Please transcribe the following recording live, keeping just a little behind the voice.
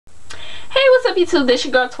up YouTube? This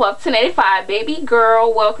your girl 121085 baby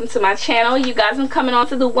girl. Welcome to my channel. You guys, I'm coming on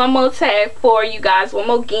to do one more tag for you guys one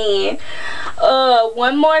more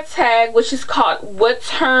tag, which is called What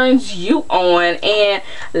Turns You On. And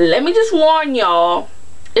let me just warn y'all,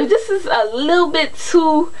 if this is a little bit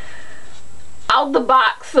too out the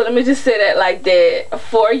box, so let me just say that like that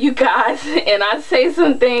for you guys, and I say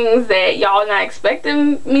some things that y'all not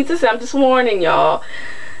expecting me to say, I'm just warning y'all.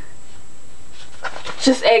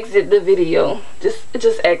 Just exit the video. Just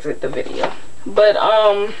exit the video. But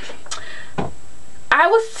I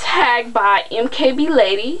was tagged by MKB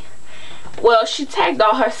Lady. Well, she tagged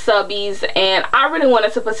all her subbies, and I really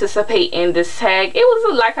wanted to participate in this tag. It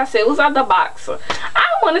was, like I said, it was out the box. I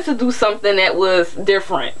wanted to do something that was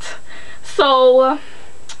different. So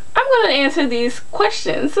I'm going to answer these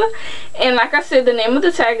questions, and like I said, the name of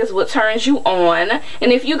the tag is What Turns You On.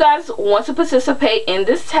 And if you guys want to participate in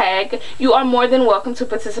this tag, you are more than welcome to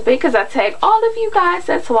participate, because I tag all of you guys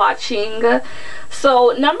that's watching.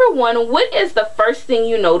 So number one, what is the first thing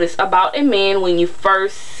you notice about a man when you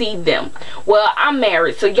first see them? Well, I'm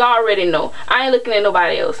married, so y'all already know. I ain't looking at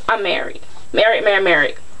nobody else. I'm married.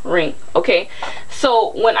 Married. Ring. Okay,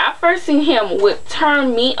 so when I first seen him, what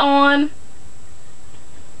turned me on,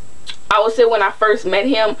 I would say when I first met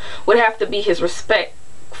him, would have to be his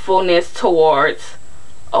respectfulness towards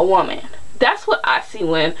a woman. That's what I see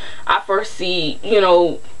when I first see, you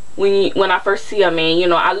know, when I first see a man. You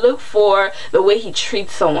know, I look for the way he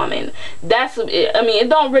treats a woman. That's it. I mean, it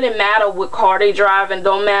don't really matter what car they drive, and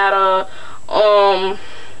don't matter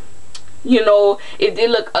you know, if they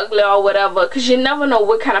look ugly or whatever, because you never know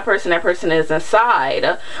what kind of person that person is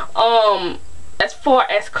inside. As far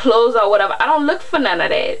as clothes or whatever, I don't look for none of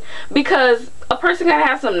that, because a person can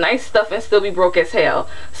have some nice stuff and still be broke as hell.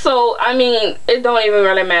 So I mean, it don't even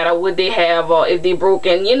really matter what they have or if they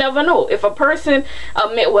broken. You never know. If a person,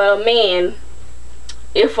 if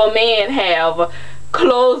a man have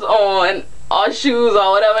clothes on or shoes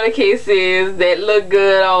or whatever the case is that look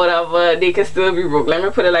good or whatever, they can still be broke. Let me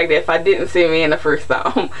put it like that, if I didn't say man the first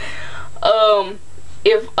time.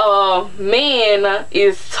 If a man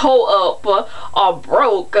is toe up or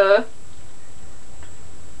broke, it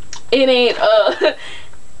ain't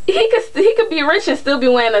he could be rich and still be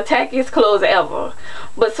wearing the tackiest clothes ever.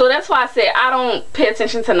 But so that's why I said I don't pay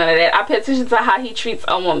attention to none of that. I pay attention to how he treats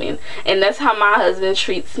a woman, and that's how my husband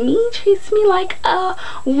treats me like a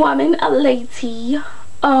woman, a lady.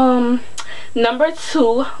 Number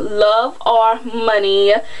two, love or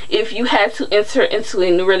money. If you had to enter into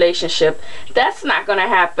a new relationship, that's not gonna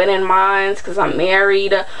happen in mine because I'm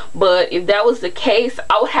married. But if that was the case,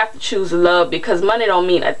 I would have to choose love, because money don't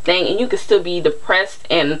mean a thing, and you can still be depressed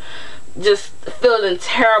and just feeling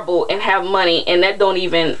terrible and have money, and that don't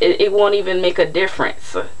even, it won't even make a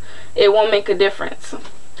difference. It won't make a difference.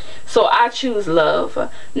 So I choose love.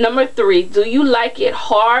 Number three, do you like it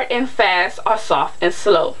hard and fast or soft and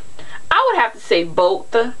slow? I would have to say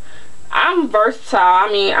both. I'm versatile. I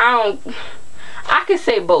mean, I can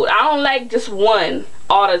say both. I don't like just one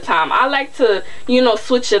all the time. I like to, you know,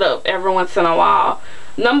 switch it up every once in a while.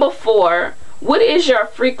 Number four, what is your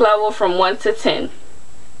freak level from 1 to 10?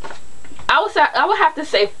 I would have to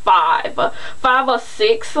say 5 or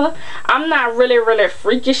 6. I'm not really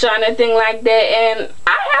freakish or anything like that, and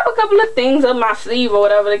I have a couple of things up my sleeve or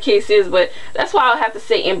whatever the case is, but that's why I would have to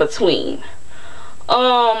say in between.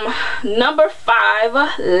 Number 5,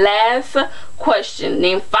 last question.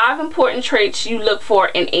 Name 5 important traits you look for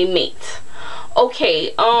in a mate.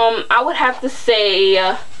 Okay, I would have to say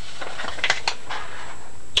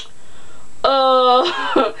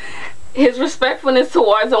his respectfulness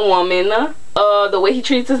towards a woman, the way he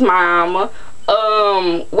treats his mom,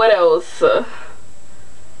 what else? The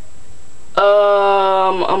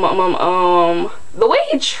way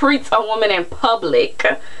he treats a woman in public.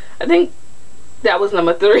 I think that was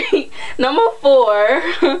number 3. Number 4,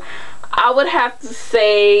 I would have to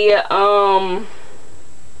say, I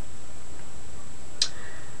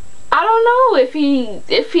don't know, if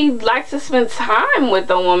he likes to spend time with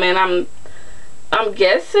a woman. I'm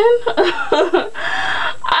guessing. I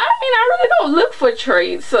mean, I really don't look for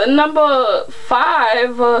traits. So number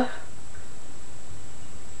 5,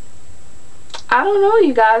 I don't know,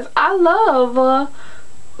 you guys. I love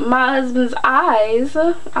my husband's eyes.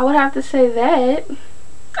 I would have to say that.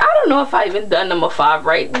 I don't know if I even done number 5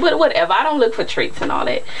 right, but whatever. I don't look for traits and all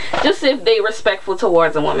that. Just if they respectful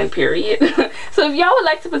towards a woman, period. So if y'all would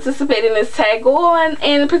like to participate in this tag, go on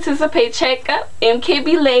and participate. Check out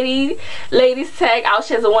MKB Ladies tag out.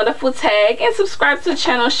 She has a wonderful tag, and subscribe to the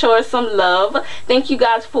channel. Show her some love. Thank you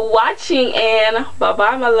guys for watching, and bye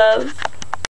bye, my loves.